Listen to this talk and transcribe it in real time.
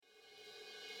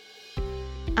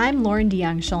I'm Lauren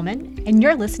DeYoung-Schulman, and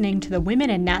you're listening to the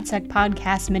Women in NatSec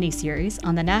podcast miniseries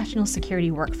on the national security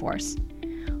workforce.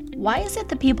 Why is it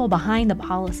the people behind the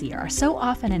policy are so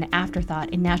often an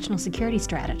afterthought in national security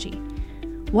strategy?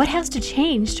 What has to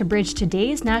change to bridge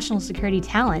today's national security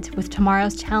talent with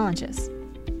tomorrow's challenges?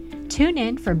 Tune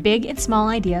in for big and small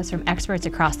ideas from experts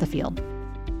across the field.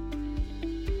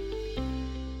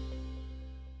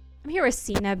 I'm here with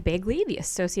Sina Beaghley, the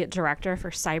Associate Director for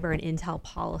Cyber and Intel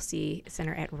Policy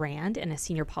Center at RAND and a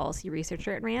Senior Policy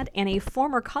Researcher at RAND, and a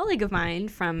former colleague of mine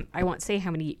from, I won't say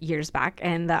how many years back,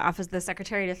 in the Office of the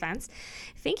Secretary of Defense.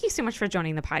 Thank you so much for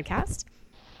joining the podcast.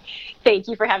 Thank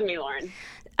you for having me, Lauren.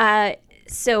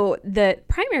 So the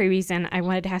primary reason I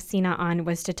wanted to have Sina on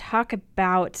was to talk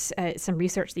about some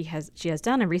research that she has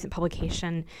done, a recent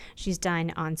publication she's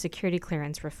done on security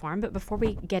clearance reform. But before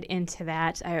we get into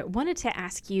that, I wanted to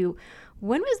ask you,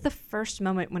 when was the first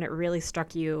moment when it really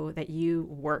struck you that you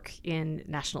work in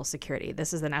national security?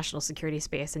 This is the national security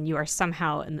space, and you are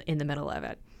somehow in the middle of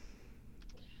it.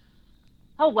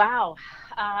 Oh, wow.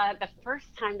 The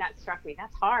first time that struck me,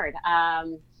 that's hard.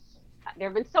 There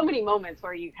have been so many moments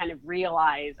where you kind of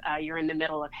realize you're in the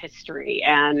middle of history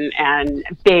and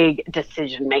big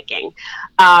decision making.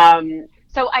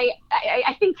 So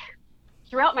I think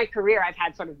throughout my career, I've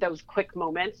had sort of those quick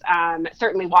moments.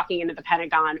 Certainly walking into the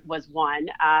Pentagon was one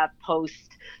post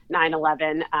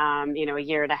 9/11, a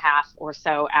year and a half or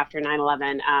so after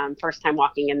 9/11. First time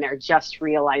walking in there, just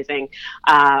realizing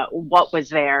what was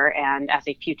there and as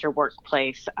a future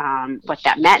workplace, what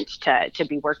that meant to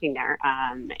be working there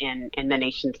in the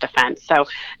nation's defense. So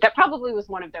that probably was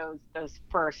one of those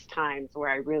first times where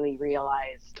I really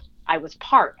realized I was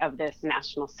part of this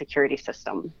national security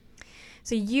system.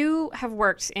 So you have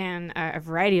worked in a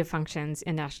variety of functions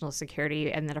in national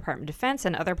security and the Department of Defense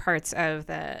and other parts of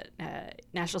the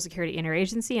National Security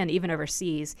Interagency and even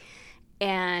overseas,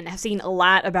 and have seen a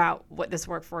lot about what this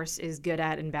workforce is good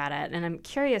at and bad at. And I'm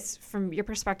curious, from your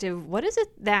perspective, what is it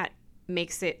that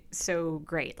makes it so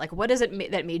great? Like, what is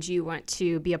it that made you want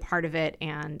to be a part of it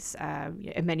and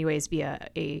in many ways be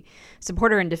a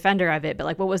supporter and defender of it? But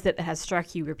like, what was it that has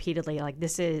struck you repeatedly? Like,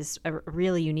 this is a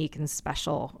really unique and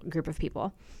special group of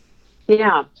people.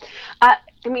 Yeah.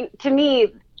 To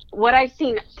me, what I've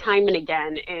seen time and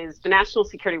again is the national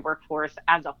security workforce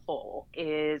as a whole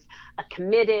is a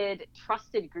committed,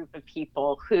 trusted group of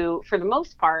people who, for the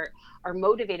most part, are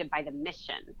motivated by the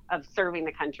mission of serving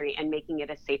the country and making it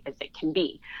as safe as it can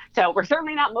be. So we're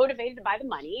certainly not motivated by the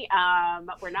money.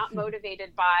 We're not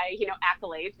motivated by,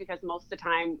 accolades, because most of the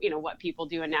time, what people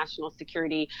do in national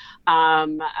security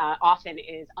often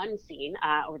is unseen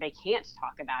or they can't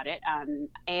talk about it.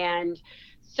 And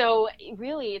so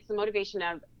really it's the motivation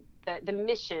of the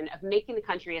mission of making the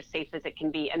country as safe as it can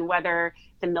be. And whether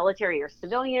the military or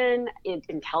civilian,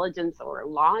 intelligence or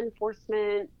law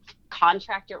enforcement,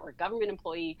 contractor or government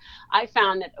employee, I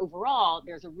found that overall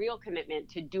there's a real commitment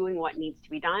to doing what needs to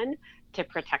be done to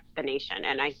protect the nation.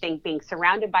 And I think being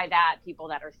surrounded by that, people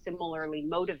that are similarly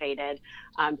motivated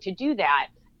to do that,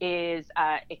 is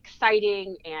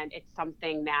exciting, and it's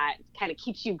something that kind of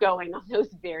keeps you going on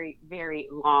those very, very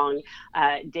long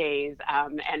days,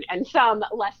 and some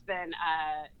less than,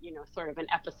 sort of an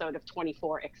episode of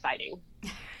 24 exciting.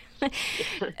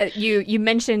 You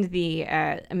mentioned the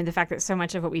fact that so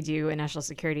much of what we do in national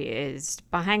security is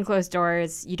behind closed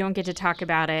doors. You don't get to talk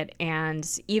about it, and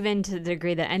even to the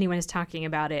degree that anyone is talking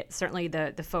about it, certainly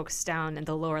the folks down in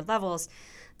the lower levels,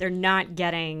 they're not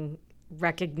getting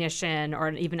recognition or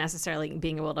even necessarily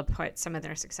being able to put some of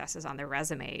their successes on their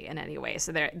resume in any way.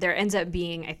 So there ends up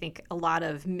being, I think, a lot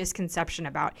of misconception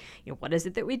about, what is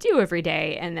it that we do every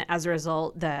day? And as a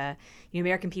result, the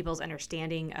American people's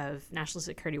understanding of national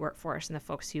security workforce and the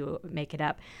folks who make it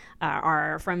up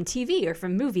are from TV or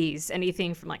from movies,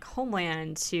 anything from like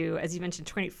Homeland to, as you mentioned,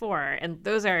 24. And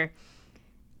those are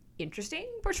interesting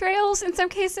portrayals in some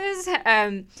cases.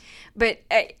 But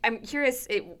I'm curious,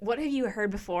 what have you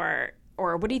heard before,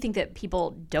 or what do you think that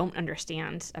people don't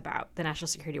understand about the national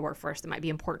security workforce that might be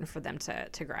important for them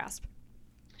to grasp?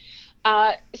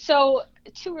 So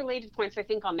two related points, I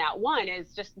think, on that. One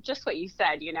is just what you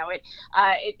said.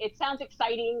 It sounds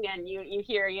exciting, and you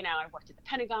hear, I worked at the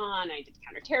Pentagon, I did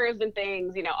counterterrorism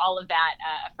things, all of that.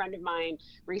 A friend of mine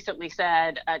recently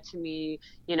said to me,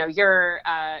 you're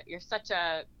such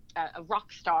a rock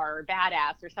star or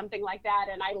badass or something like that.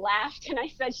 And I laughed and I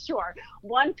said, sure,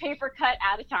 one paper cut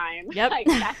at a time. Yep. Like,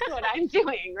 that's what I'm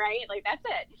doing, right? Like, that's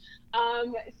it.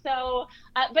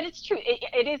 But it's true.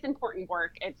 It is important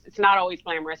work. It's not always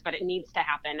glamorous, but it needs to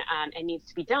happen and needs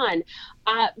to be done.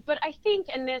 But I think,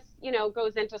 and this,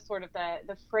 goes into sort of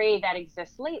the fray that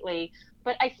exists lately,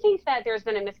 But I think that there's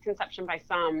been a misconception by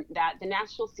some that the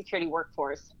national security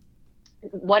workforce,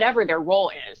 whatever their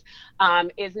role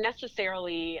is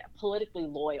necessarily politically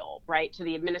loyal, right, to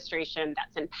the administration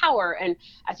that's in power. And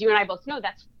as you and I both know,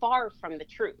 that's far from the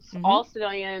truth. Mm-hmm. All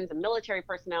civilians and military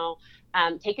personnel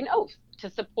take an oath to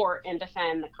support and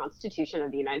defend the Constitution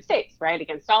of the United States, right,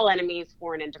 against all enemies,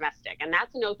 foreign and domestic. And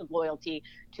that's an oath of loyalty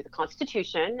to the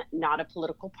Constitution, not a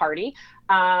political party.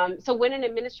 So when an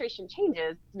administration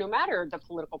changes, no matter the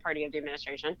political party of the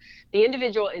administration, the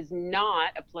individual is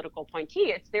not a political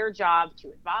appointee. It's their job to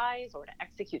advise or to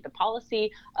execute the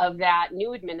policy of that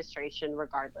new administration,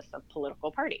 regardless of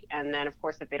political party. And then, of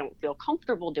course, if they don't feel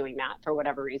comfortable doing that for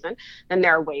whatever reason, then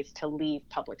there are ways to leave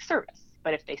public service.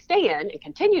 But if they stay in and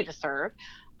continue to serve,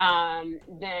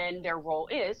 then their role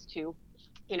is to,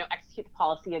 execute the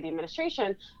policy of the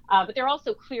administration. But there are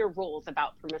also clear rules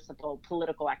about permissible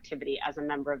political activity as a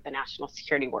member of the national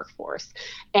security workforce.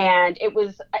 And it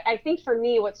was, I think for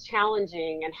me, what's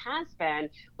challenging and has been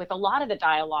with a lot of the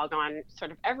dialogue on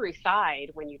sort of every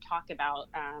side when you talk about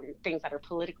things that are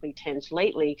politically tinged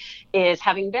lately, is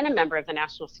having been a member of the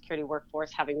national security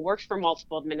workforce, having worked for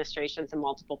multiple administrations and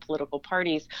multiple political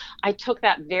parties, I took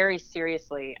that very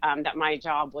seriously, that my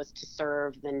job was to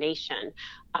serve the nation,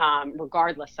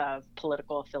 regardless of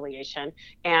political affiliation.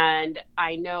 And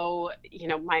I know,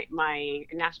 my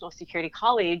national security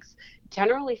colleagues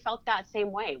generally felt that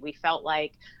same way. We felt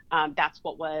like that's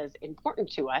what was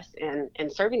important to us in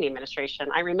serving the administration.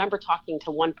 I remember talking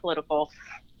to one political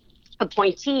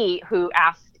appointee who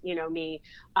asked, me,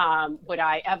 would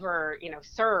I ever,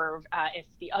 serve if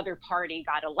the other party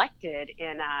got elected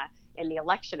in the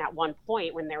election at one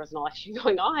point when there was an election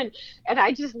going on. And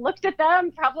I just looked at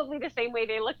them probably the same way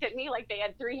they looked at me, like they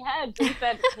had three heads, and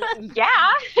said, well,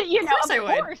 yeah, of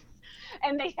course.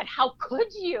 And they said, how could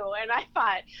you? And I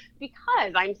thought,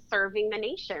 because I'm serving the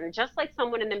nation, just like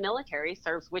someone in the military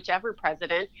serves whichever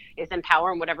president is in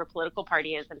power and whatever political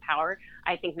party is in power.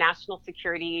 I think national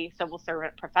security civil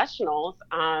servant professionals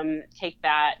take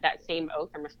that same oath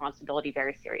and responsibility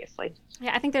very seriously.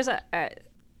 Yeah, I think there's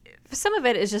some of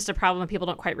it is just a problem. People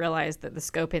don't quite realize that the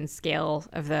scope and scale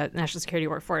of the national security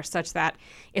workforce, such that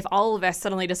if all of us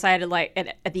suddenly decided, like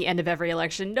at the end of every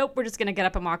election, nope, we're just going to get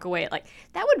up and walk away, like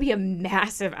that would be a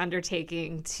massive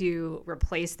undertaking to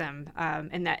replace them.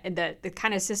 And the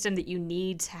kind of system that you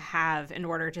need to have in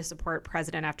order to support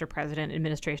president after president,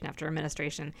 administration after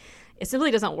administration, it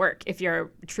simply doesn't work if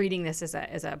you're treating this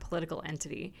as a political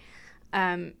entity.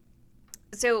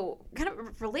 So kind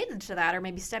of related to that, or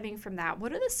maybe stemming from that,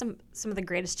 what are some of the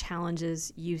greatest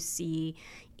challenges you see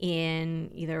in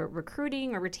either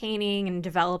recruiting or retaining and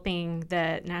developing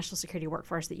the national security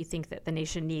workforce that you think that the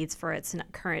nation needs for its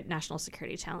current national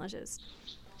security challenges?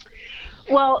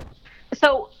 Well,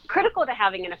 so critical to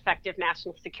having an effective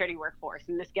national security workforce,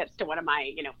 and this gets to one of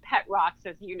my, pet rocks,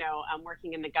 as you know,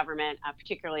 working in the government,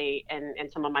 particularly in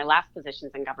some of my last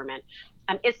positions in government,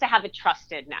 is to have a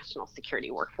trusted national security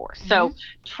workforce. Mm-hmm. So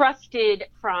trusted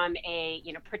from a,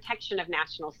 protection of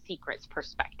national secrets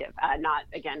perspective, not,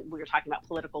 again, we were talking about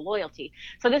political loyalty.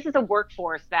 So this is a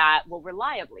workforce that will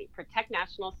reliably protect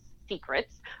national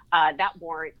secrets that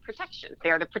warrant protection.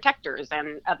 They are the protectors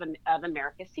of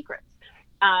America's secrets.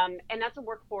 And that's a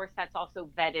workforce that's also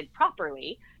vetted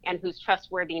properly and whose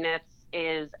trustworthiness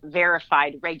is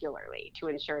verified regularly to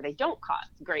ensure they don't cause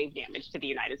grave damage to the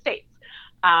United States.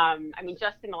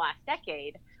 Just in the last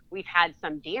decade, we've had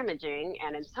some damaging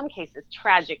and in some cases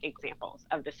tragic examples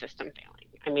of the system failing.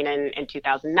 In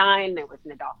 2009, there was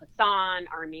Nidal Hassan,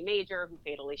 Army major, who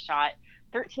fatally shot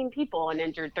 13 people and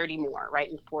injured 30 more,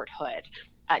 right in Fort Hood.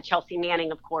 Chelsea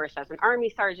Manning, of course, as an Army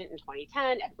sergeant in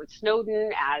 2010, Edward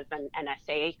Snowden as an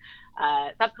NSA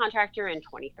subcontractor in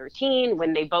 2013,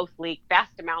 when they both leaked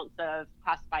vast amounts of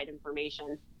classified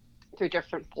information through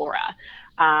different fora.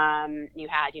 You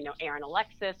had, Aaron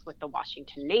Alexis with the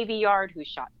Washington Navy Yard, who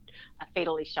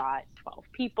fatally shot 12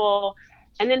 people.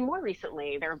 And then more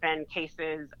recently, there have been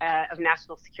cases of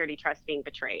national security trust being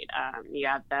betrayed. You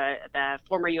have the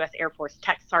former U.S. Air Force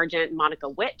Tech Sergeant Monica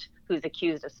Witt, who's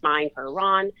accused of spying for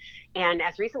Iran. And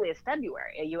as recently as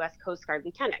February, a U.S. Coast Guard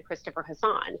Lieutenant, Christopher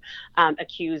Hassan,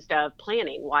 accused of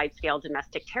planning wide-scale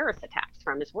domestic terrorist attacks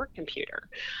from his work computer.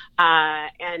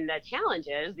 And the challenge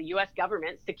is the U.S.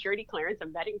 government's security clearance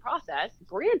and vetting process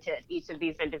granted each of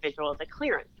these individuals a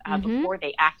clearance before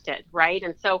they acted, right?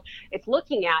 And so it's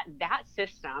looking at that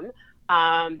system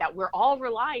that we're all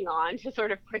relying on to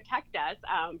sort of protect us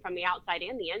from the outside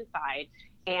and the inside,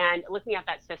 and looking at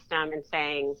that system and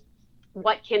saying,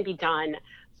 what can be done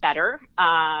better,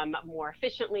 more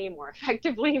efficiently, more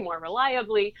effectively, more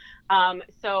reliably.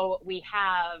 So we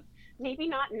have maybe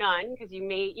not none, because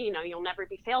you'll never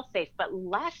be fail safe, but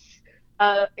less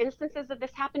instances of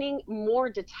this happening, more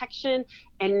detection,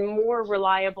 and more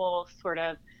reliable sort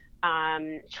of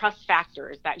trust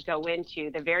factors that go into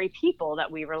the very people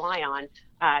that we rely on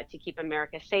to keep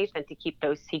America safe and to keep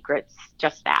those secrets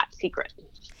just that, secret.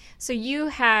 So you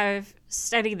have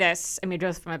studied this, I mean,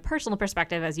 both from a personal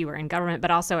perspective as you were in government, but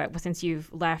also since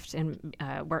you've left and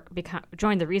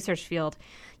joined the research field,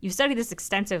 you've studied this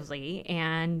extensively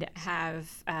and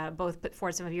have both put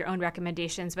forward some of your own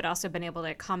recommendations, but also been able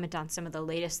to comment on some of the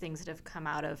latest things that have come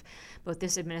out of both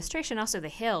this administration, also the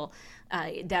Hill,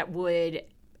 that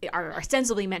are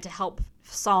ostensibly meant to help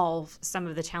solve some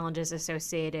of the challenges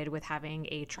associated with having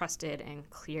a trusted and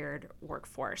cleared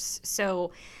workforce.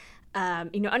 So,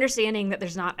 understanding that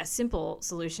there's not a simple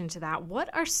solution to that, what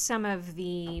are some of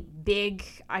the big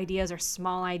ideas or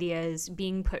small ideas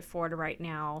being put forward right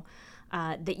now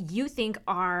that you think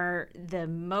are the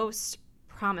most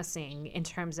promising in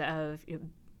terms of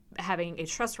having a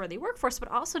trustworthy workforce,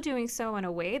 but also doing so in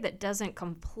a way that doesn't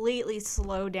completely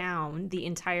slow down the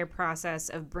entire process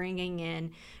of bringing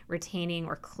in, retaining,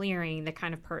 or clearing the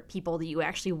kind of people that you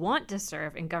actually want to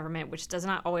serve in government, which does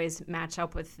not always match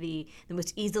up with the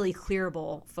most easily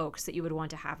clearable folks that you would want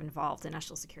to have involved in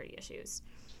national security issues?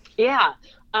 Yeah.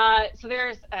 So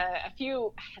there's a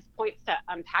few points to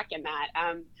unpack in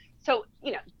that. So,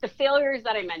 the failures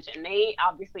that I mentioned, they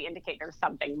obviously indicate there's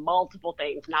multiple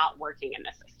things not working in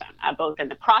the system, both in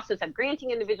the process of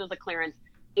granting individuals a clearance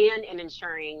and in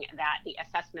ensuring that the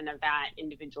assessment of that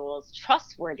individual's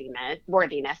trustworthiness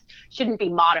shouldn't be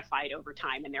modified over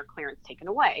time and their clearance taken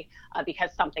away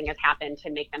because something has happened to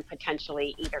make them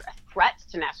potentially either a threat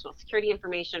to national security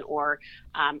information or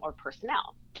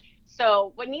personnel.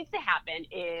 So what needs to happen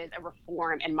is a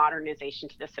reform and modernization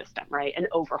to the system, right? An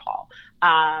overhaul.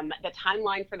 The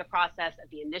timeline for the process of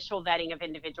the initial vetting of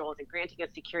individuals and granting a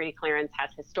security clearance has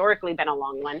historically been a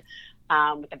long one,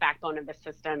 with the backbone of the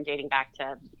system dating back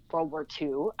to World War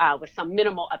II, with some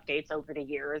minimal updates over the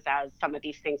years as some of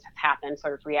these things have happened,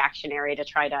 sort of reactionary to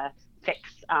try to fix,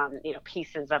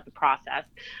 pieces of the process.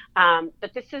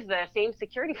 But this is the same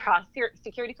security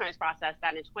clearance process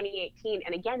that in 2018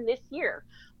 and again this year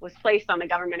was placed on the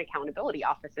Government Accountability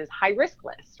Office's high risk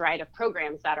list, right, of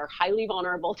programs that are highly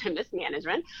vulnerable to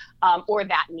mismanagement or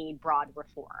that need broad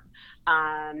reform.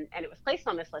 And it was placed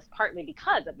on this list partly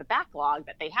because of the backlog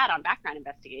that they had on background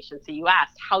investigations. So you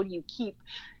asked, how do you keep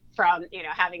from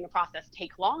having the process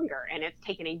take longer? And it's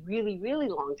taken a really, really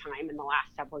long time in the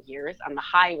last several years. The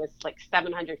high was like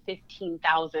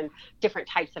 715,000 different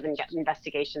types of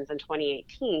investigations in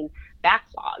 2018,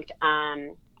 backlogged.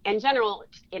 And general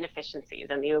inefficiencies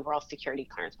in the overall security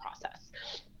clearance process.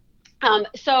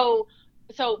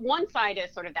 So one side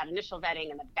is sort of that initial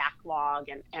vetting and the backlog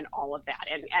and all of that.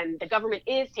 And the government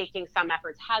has taken some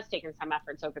efforts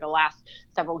over the last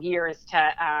several years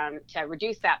to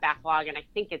reduce that backlog. And I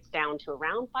think it's down to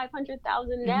around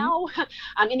 500,000 now.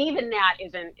 And even that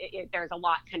there's a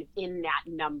lot kind of in that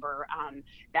number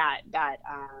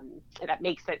that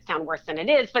makes it sound worse than it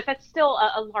is. But that's still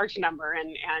a large number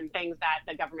and things that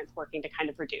the government's working to kind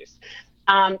of reduce.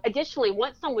 Additionally,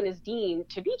 once someone is deemed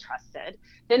to be trusted,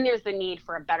 then there's the need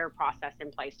for a better process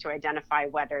in place to identify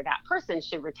whether that person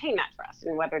should retain that trust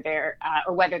and whether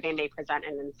they may present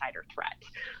an insider threat.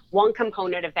 One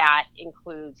component of that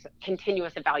includes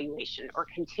continuous evaluation or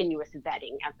continuous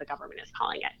vetting, as the government is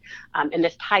calling it. And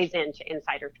this ties into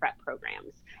insider threat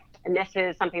programs. And this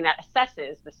is something that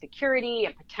assesses the security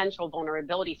and potential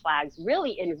vulnerability flags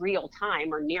really in real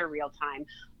time or near real time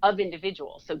of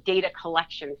individuals. So data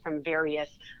collection from various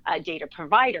data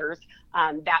providers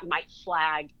that might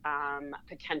flag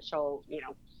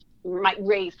might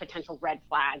raise potential red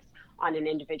flags on an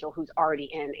individual who's already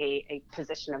in a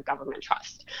position of government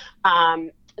trust.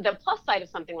 The plus side of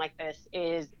something like this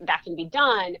is that can be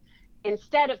done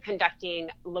instead of conducting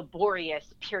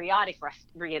laborious periodic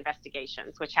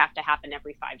reinvestigations, which have to happen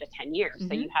every 5 to 10 years.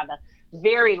 So you have a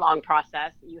very long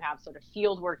process. You have sort of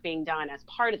field work being done as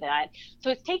part of that. So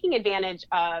it's taking advantage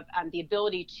of the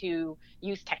ability to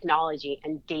use technology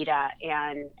and data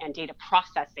and data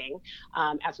processing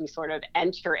as we sort of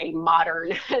enter a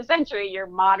modern century. You're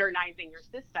modernizing your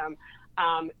system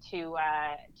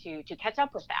to catch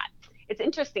up with that. It's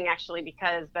interesting, actually,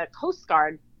 because a Coast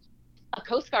Guard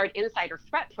insider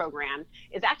threat program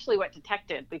is actually what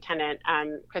detected Lieutenant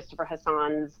Christopher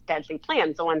Hassan's deadly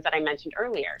plans, the ones that I mentioned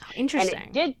earlier.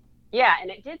 Interesting.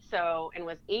 And it did so and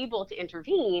was able to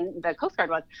intervene, the Coast Guard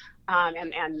was,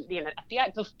 and the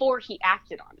FBI, before he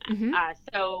acted on that.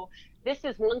 So this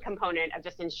is one component of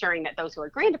just ensuring that those who are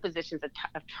granted positions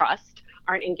of trust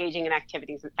aren't engaging in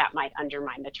activities that might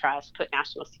undermine the trust, put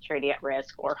national security at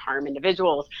risk, or harm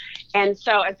individuals. And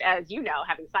so, as you know,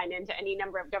 having signed into any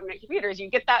number of government computers, you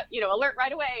get that alert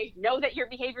right away. Know that your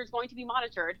behavior is going to be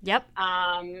monitored. Yep.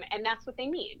 And that's what they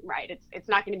mean, right? It's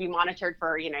not going to be monitored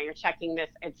for you're checking this.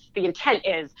 The intent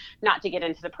is not to get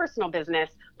into the personal business,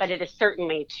 but it is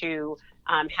certainly to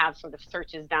have sort of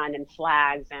searches done and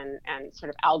flags and sort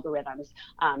of algorithms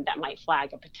that might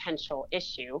flag a potential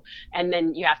issue. And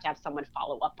then you have to have someone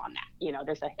follow up on that.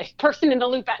 There's a person in the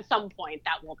loop at some point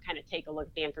that will kind of take a look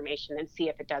at the information and see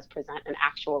if it does present an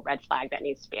actual red flag that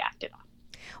needs to be acted on.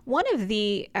 One of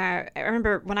the, I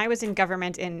remember when I was in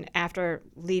government and after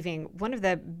leaving, one of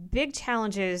the big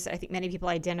challenges I think many people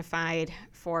identified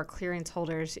for clearance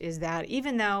holders is that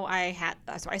even though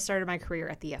so I started my career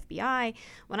at the FBI,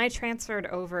 when I transferred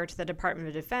over to the Department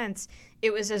of Defense,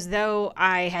 it was as though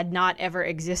I had not ever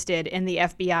existed in the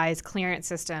FBI's clearance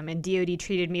system, and DoD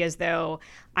treated me as though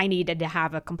I needed to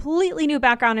have a completely new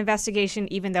background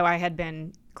investigation, even though I had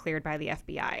been cleared by the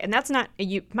FBI. And that's not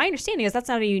my understanding is that's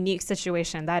not a unique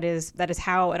situation. That is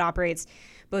how it operates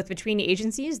both between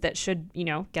agencies that should,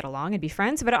 get along and be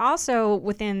friends, but also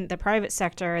within the private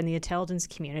sector and the intelligence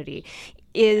community.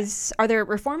 Are there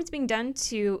reforms being done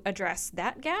to address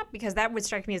that gap? Because that would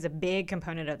strike me as a big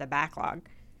component of the backlog.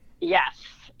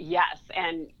 Yes,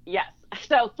 and yes.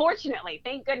 So fortunately,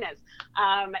 thank goodness,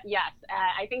 yes,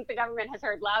 I think the government has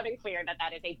heard loud and clear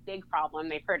that is a big problem.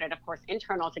 They've heard it, of course,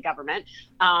 internal to government,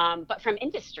 but from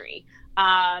industry.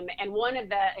 And one of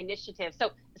the initiatives,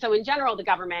 so in general, the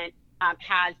government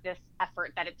has this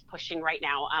effort that it's pushing right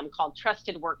now called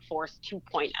Trusted Workforce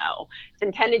 2.0. It's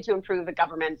intended to improve the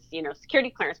government's,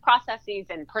 security clearance processes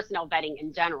and personnel vetting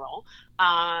in general.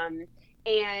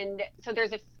 And so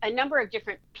there's a number of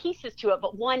different pieces to it,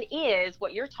 but one is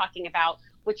what you're talking about,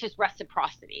 which is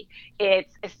reciprocity.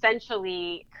 It's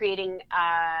essentially creating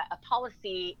a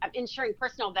policy of ensuring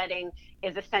personnel vetting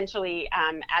is essentially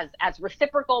as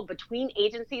reciprocal between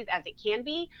agencies as it can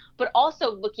be, but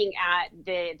also looking at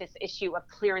this issue of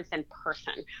clearance in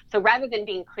person. So rather than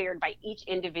being cleared by each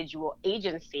individual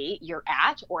agency you're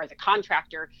at, or as a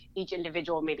contractor, each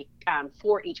individual maybe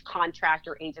for each contract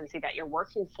or agency that you're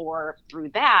working for through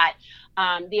that,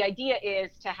 the idea is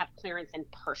to have clearance in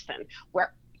person,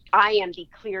 where I am the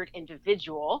cleared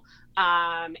individual,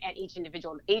 and each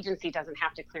individual agency doesn't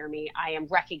have to clear me. I am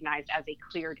recognized as a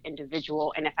cleared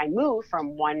individual. And if I move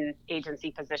from one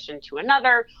agency position to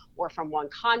another, or from one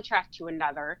contract to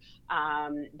another,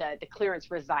 the clearance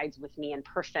resides with me in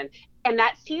person. And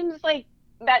that seems like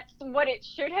that's what it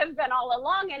should have been all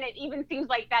along, and it even seems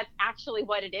like that's actually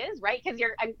what it is, right? Because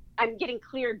I'm getting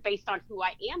cleared based on who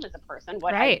I am as a person,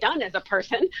 what I've done as a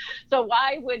person. So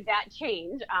why would that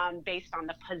change based on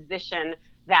the position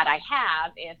that I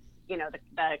have if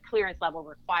the clearance level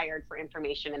required for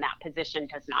information in that position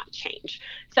does not change?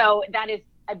 So that is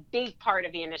a big part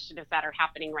of the initiatives that are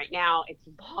happening right now. It's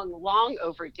long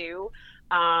overdue,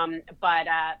 but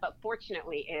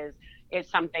fortunately is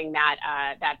something that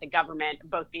the government,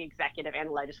 both the executive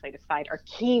and legislative side, are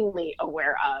keenly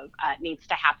aware of needs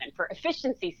to happen for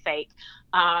efficiency's sake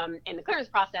in the clearance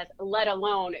process, let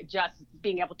alone just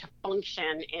being able to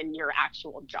function in your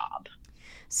actual job.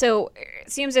 So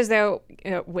it seems as though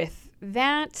with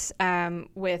that,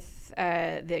 with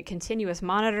the continuous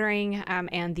monitoring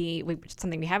and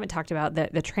something we haven't talked about,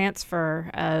 the transfer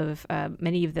of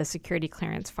many of the security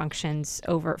clearance functions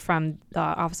over from the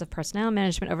Office of Personnel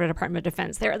Management over to Department of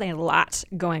Defense, there's a lot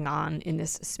going on in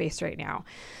this space right now.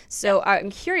 So I'm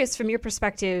curious, from your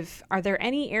perspective, are there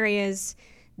any areas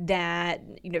that,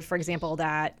 for example,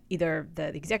 that either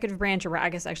the executive branch, or I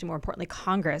guess actually more importantly,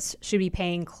 Congress, should be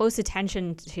paying close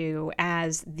attention to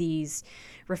as these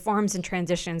reforms and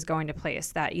transitions go into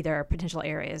place, that either are potential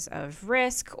areas of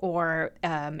risk or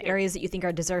areas that you think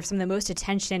deserve some of the most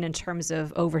attention in terms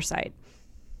of oversight?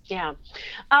 Yeah.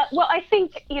 Well, I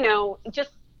think,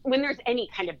 just when there's any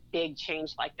kind of big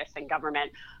change like this in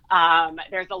government,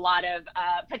 there's a lot of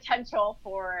potential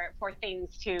for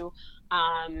things to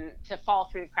fall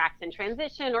through the cracks in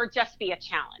transition, or just be a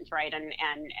challenge, right? And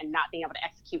not being able to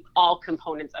execute all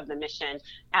components of the mission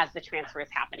as the transfer is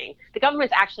happening. The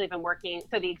government's actually been working,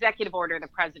 so the executive order the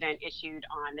president issued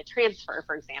on the transfer,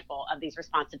 for example, of these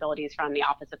responsibilities from the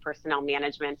Office of Personnel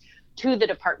Management to the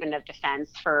Department of Defense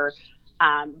for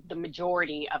the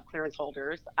majority of clearance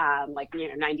holders, 90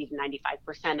 to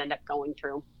 95% end up going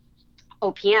through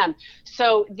OPM.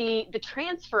 So the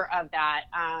transfer of that,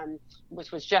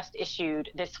 which was just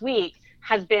issued this week,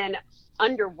 has been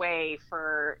underway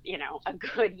for a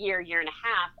good year and a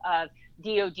half of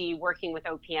DoD working with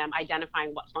OPM,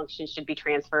 identifying what functions should be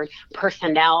transferred,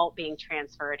 personnel being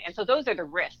transferred. And so those are the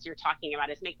risks you're talking about,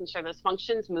 is making sure those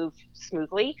functions move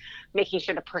smoothly, making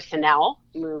sure the personnel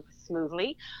move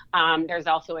smoothly. There's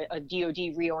also a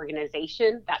DoD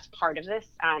reorganization that's part of this,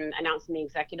 announced in the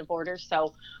executive order.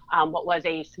 So what was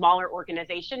a smaller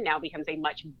organization now becomes a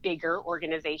much bigger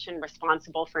organization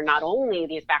responsible for not only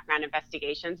these background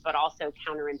investigations, but also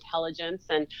counterintelligence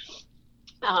and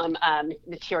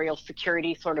material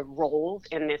security sort of roles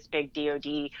in this big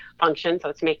DoD function. So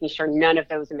it's making sure none of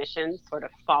those missions sort of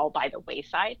fall by the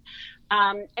wayside.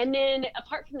 And then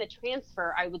apart from the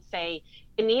transfer, I would say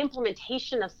in the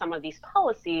implementation of some of these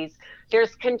policies,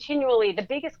 there's continually, the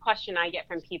biggest question I get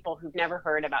from people who've never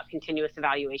heard about continuous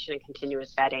evaluation and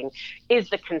continuous vetting is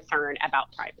the concern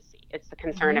about privacy. It's the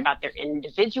concern about their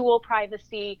individual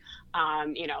privacy,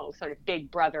 sort of big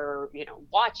brother,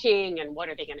 watching, and what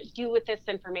are they going to do with this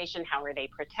information? How are they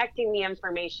protecting the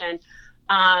information?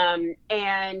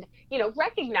 And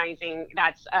recognizing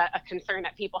that's a concern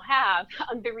that people have.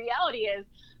 The reality is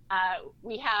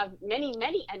we have many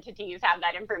entities have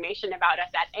that information about us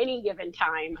at any given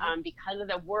time because of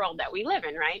the world that we live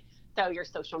in, right? So your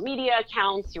social media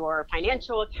accounts, your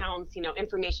financial accounts,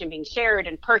 information being shared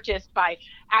and purchased by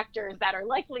actors that are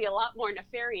likely a lot more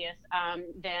nefarious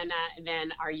than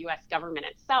our U.S. government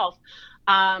itself.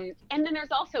 And then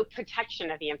there's also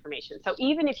protection of the information. So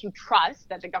even if you trust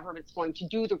that the government's going to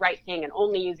do the right thing and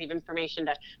only use the information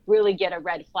to really get a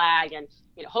red flag and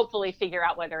hopefully figure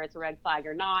out whether it's a red flag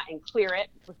or not and clear it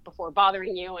before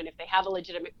bothering you. And if they have a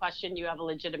legitimate question, you have a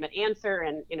legitimate answer,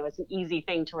 and it's an easy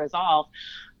thing to resolve.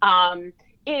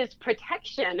 Is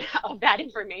protection of that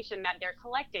information that they're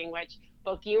collecting, which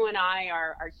both you and I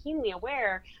are keenly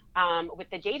aware with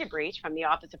the data breach from the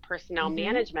Office of Personnel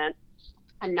Management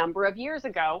a number of years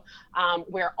ago,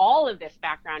 where all of this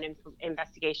background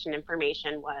investigation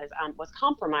information was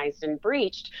compromised and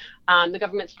breached. The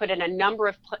government's put in a number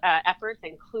of efforts,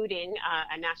 including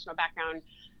a national background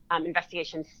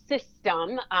investigation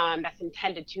system that's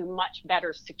intended to much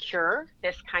better secure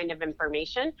this kind of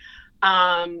information.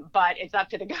 But it's up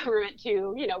to the government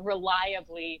to,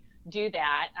 reliably do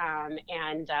that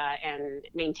and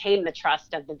maintain the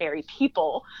trust of the very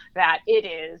people that it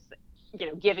is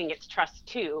giving its trust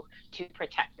to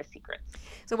protect the secrets.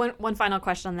 So one final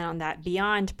question then on that.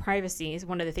 Beyond privacy, is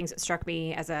one of the things that struck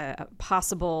me as a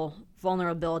possible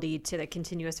vulnerability to the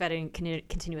continuous vetting,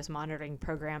 continuous monitoring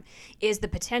program is the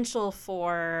potential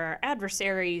for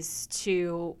adversaries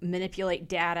to manipulate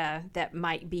data that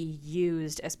might be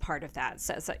used as part of that.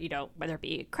 So whether it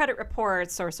be credit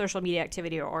reports or social media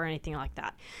activity or anything like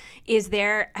that. Is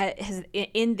there,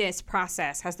 in this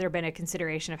process, has there been a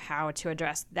consideration of how to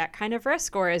address that kind of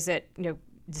risk, or is it,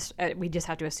 we just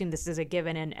have to assume this is a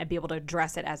given and be able to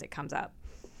address it as it comes up?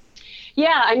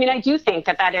 Yeah, I do think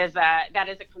that is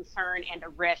a concern and a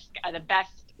risk. The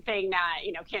best thing that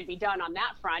can be done on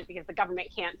that front, because the government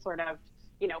can't sort of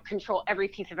control every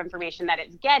piece of information that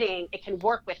it's getting. It can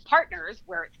work with partners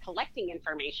where it's collecting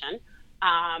information,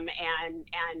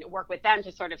 and work with them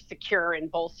to sort of secure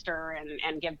and bolster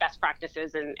and give best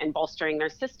practices and bolstering their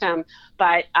system.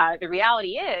 But the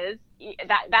reality is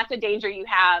that that's a danger you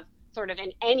have sort of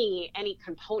in any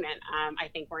component, I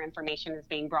think, where information is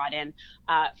being brought in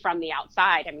from the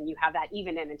outside. You have that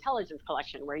even in intelligence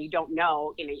collection, where you don't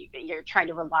know, you're trying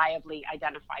to reliably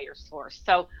identify your source.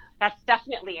 So that's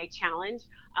definitely a challenge.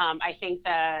 I think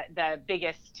the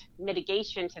biggest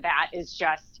mitigation to that is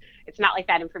just, it's not like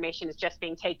that information is just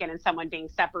being taken and someone being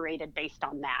separated based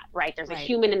on that, right? There's a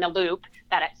human in the loop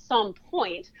that at some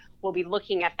point will be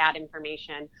looking at that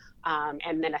information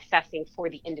and then assessing for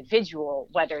the individual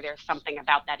whether there's something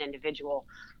about that individual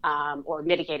or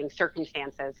mitigating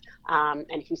circumstances. And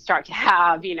if you start to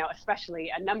have,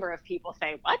 especially a number of people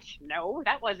say, what? No,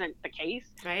 that wasn't the case.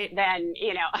 Right. Then,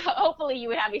 hopefully you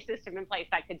would have a system in place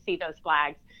that could see those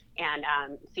flags and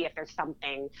see if there's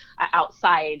something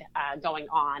outside going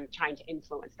on trying to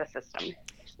influence the system.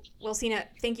 Well, Sina,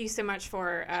 thank you so much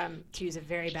for, to use a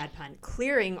very bad pun,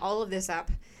 clearing all of this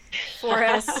up for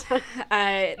us.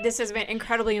 This has been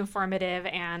incredibly informative,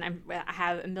 and I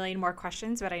have a million more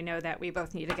questions, but I know that we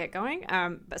both need to get going.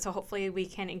 So hopefully we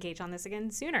can engage on this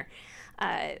again sooner.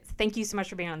 Thank you so much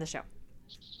for being on the show.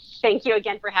 Thank you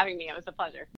again for having me. It was a pleasure.